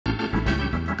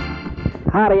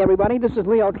Howdy, everybody. This is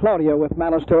Leo Cloutier with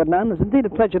Malice Toward None. It's indeed a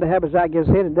pleasure to have as our guest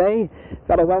here today, a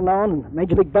fellow well-known in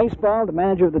Major League Baseball, the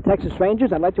manager of the Texas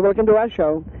Rangers. I'd like to welcome to our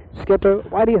show, Skipper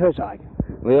Whitey Herzog.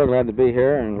 Leo, glad to be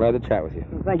here and glad to chat with you.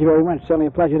 Well, thank you very much. Certainly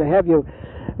a pleasure to have you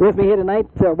with me here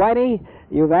tonight. Whitey,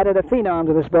 you've added a phenom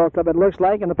to this ball club, it looks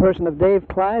like, in the person of Dave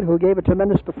Clyde, who gave a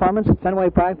tremendous performance at Fenway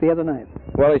Park the other night.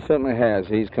 Well, he certainly has.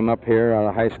 He's come up here out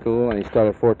of high school, and he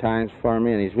started 4 times for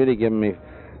me, and he's really given me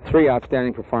 3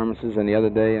 outstanding performances. And the other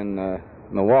day in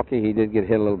Milwaukee, he did get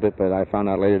hit a little bit, but I found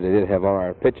out later they did have all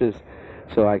our pitches,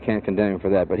 so I can't condemn him for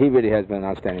that. But he really has been an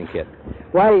outstanding kid.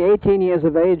 Whitey, 18 years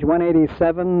of age,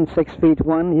 187, 6 feet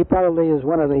 1. He probably is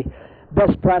one of the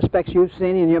best prospects you've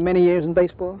seen in your many years in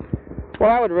baseball. Well,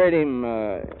 I would rate him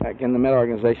in the Met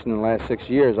organization in the last 6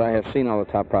 years. I have seen all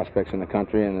the top prospects in the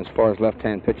country, and as far as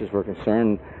left-hand pitchers were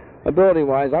concerned,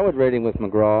 ability-wise, I would rate him with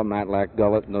McGraw, Matlack,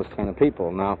 Gullett, and those kind of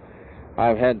people. Now,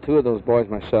 I've had 2 of those boys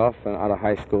myself out of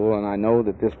high school, and I know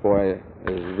that this boy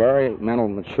is very mental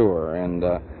mature, and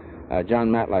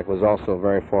John Matlack was also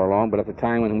very far along, but at the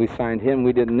time when we signed him,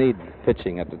 we didn't need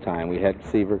pitching at the time. We had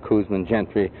Seaver, Kuzman,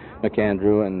 Gentry,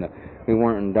 McAndrew, and we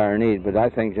weren't in dire need, but I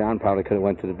think John probably could have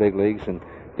went to the big leagues and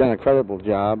done a credible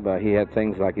job. He had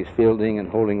things like his fielding and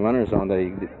holding runners on that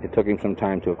it took him some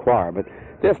time to acquire, but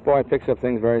this boy picks up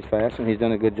things very fast, and he's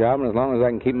done a good job, and as long as I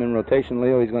can keep him in rotation,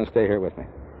 Leo, he's going to stay here with me.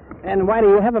 And why do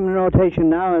you have him in rotation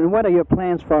now, and what are your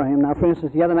plans for him? Now, for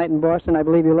instance, the other night in Boston, I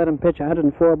believe you let him pitch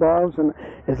 104 balls, and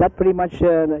is that pretty much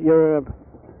your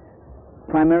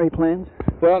primary plans?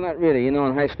 Well, not really. You know,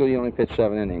 in high school you only pitch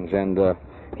 7 innings, and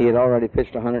he had already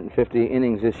pitched 150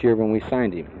 innings this year when we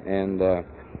signed him, and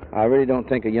I really don't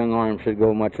think a young arm should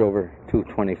go much over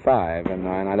 225, and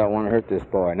I don't want to hurt this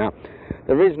boy. Now,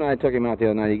 the reason I took him out the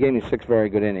other night, he gave me 6 very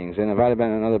good innings, and if I'd have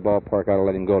been in another ballpark, I'd have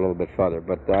let him go a little bit further.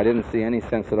 But I didn't see any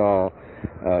sense at all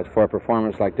for a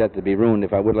performance like that to be ruined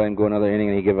if I would let him go another inning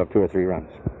and he give up 2 or 3 runs.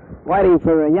 Whitey,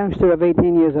 for a youngster of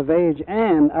 18 years of age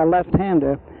and a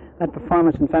left-hander, that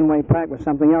performance in Fenway Park was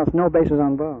something else. No bases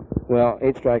on balls. Well,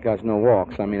 8 strikeouts, no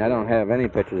walks. I mean, I don't have any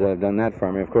pitchers that have done that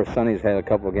for me. Of course, Sonny's had a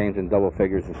couple of games in double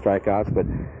figures and strikeouts, but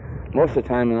most of the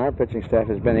time in our pitching staff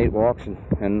has been 8 walks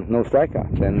and no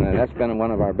strikeouts. And that's been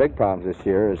one of our big problems this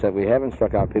year, is that we haven't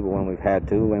struck out people when we've had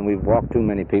to, and we've walked too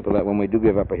many people that when we do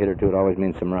give up a hit or 2, it always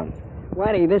means some runs.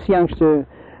 Whitey, this youngster,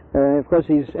 of course,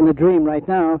 he's in a dream right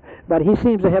now, but he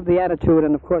seems to have the attitude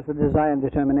and, of course, the desire and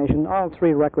determination, all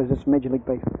 3 requisites for Major League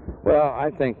Baseball. Well, I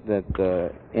think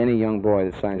that any young boy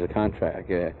that signs a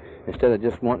contract, instead of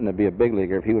just wanting to be a big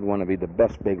leaguer, if he would want to be the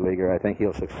best big leaguer, I think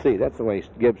he'll succeed. That's the way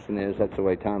Gibson is, that's the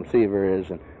way Tom Seaver is,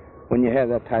 and when you have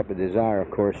that type of desire, of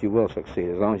course, you will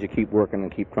succeed, as long as you keep working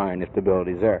and keep trying if the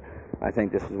ability's there. I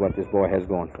think this is what this boy has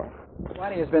going for him.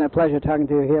 Whitey, it's been a pleasure talking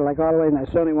to you here, like always, and I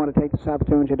certainly want to take this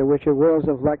opportunity to wish you worlds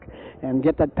of luck and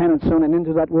get that pennant soon and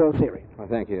into that World Series. Well,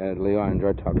 thank you, Leo. I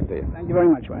enjoyed talking to you. Thank you very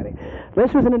much, Whitey.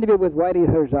 This was an interview with Whitey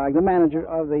Herzog, the manager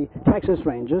of the Texas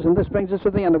Rangers, and this brings us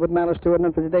to the end of it. Malice Toward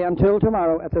None for today. Until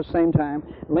tomorrow at the same time,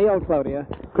 Leo Cloutier,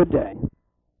 good day.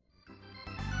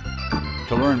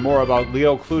 To learn more about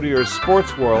Leo Cloutier's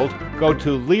sports world, go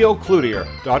to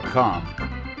leocloutier.com.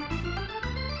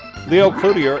 Leo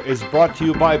Cloutier is brought to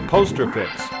you by Poster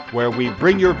Fix, where we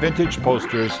bring your vintage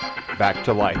posters back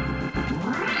to life.